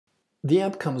The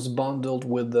app comes bundled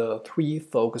with the three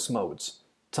focus modes: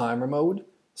 timer mode,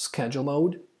 schedule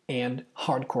mode, and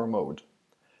hardcore mode.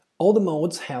 All the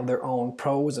modes have their own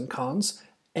pros and cons,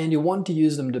 and you want to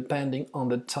use them depending on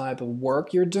the type of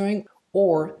work you're doing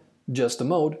or just the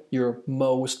mode you're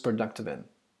most productive in.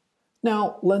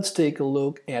 Now let's take a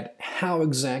look at how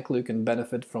exactly you can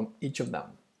benefit from each of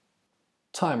them.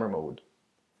 Timer mode.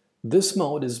 This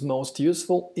mode is most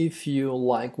useful if you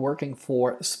like working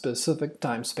for specific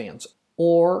time spans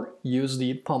or use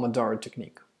the Pomodoro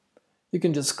technique. You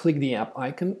can just click the app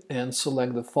icon and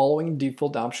select the following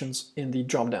default options in the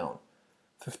drop-down: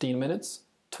 15 minutes,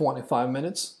 25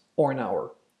 minutes, or an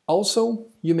hour. Also,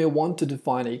 you may want to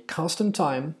define a custom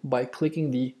time by clicking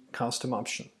the custom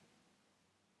option.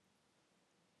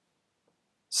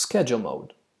 Schedule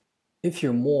mode. If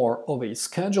you're more of a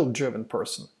schedule-driven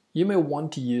person, you may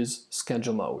want to use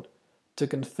schedule mode. To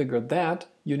configure that,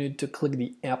 you need to click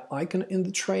the app icon in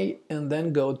the tray and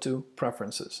then go to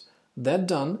Preferences. That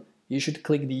done, you should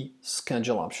click the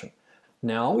Schedule option.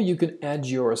 Now you can add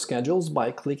your schedules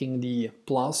by clicking the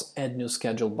plus Add New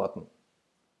Schedule button.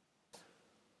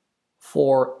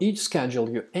 For each schedule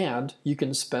you add, you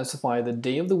can specify the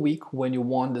day of the week when you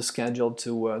want the schedule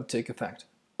to take effect.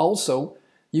 Also,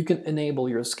 you can enable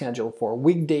your schedule for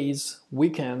weekdays,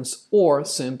 weekends, or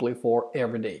simply for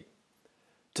every day.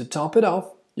 To top it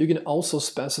off, you can also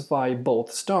specify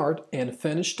both start and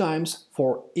finish times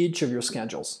for each of your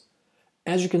schedules.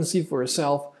 As you can see for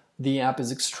yourself, the app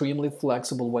is extremely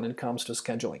flexible when it comes to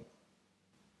scheduling.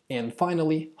 And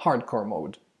finally, hardcore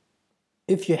mode.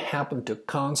 If you happen to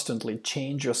constantly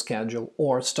change your schedule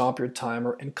or stop your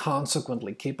timer and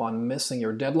consequently keep on missing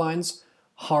your deadlines,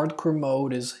 hardcore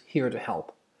mode is here to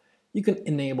help. You can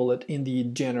enable it in the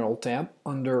General tab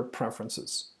under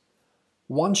Preferences.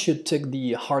 Once you tick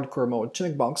the hardcore mode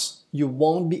checkbox, you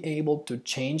won't be able to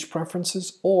change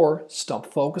preferences or stop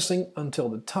focusing until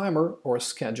the timer or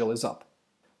schedule is up.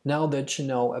 Now that you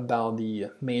know about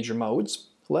the major modes,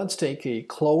 let's take a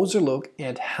closer look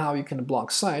at how you can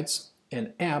block sites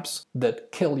and apps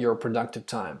that kill your productive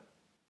time.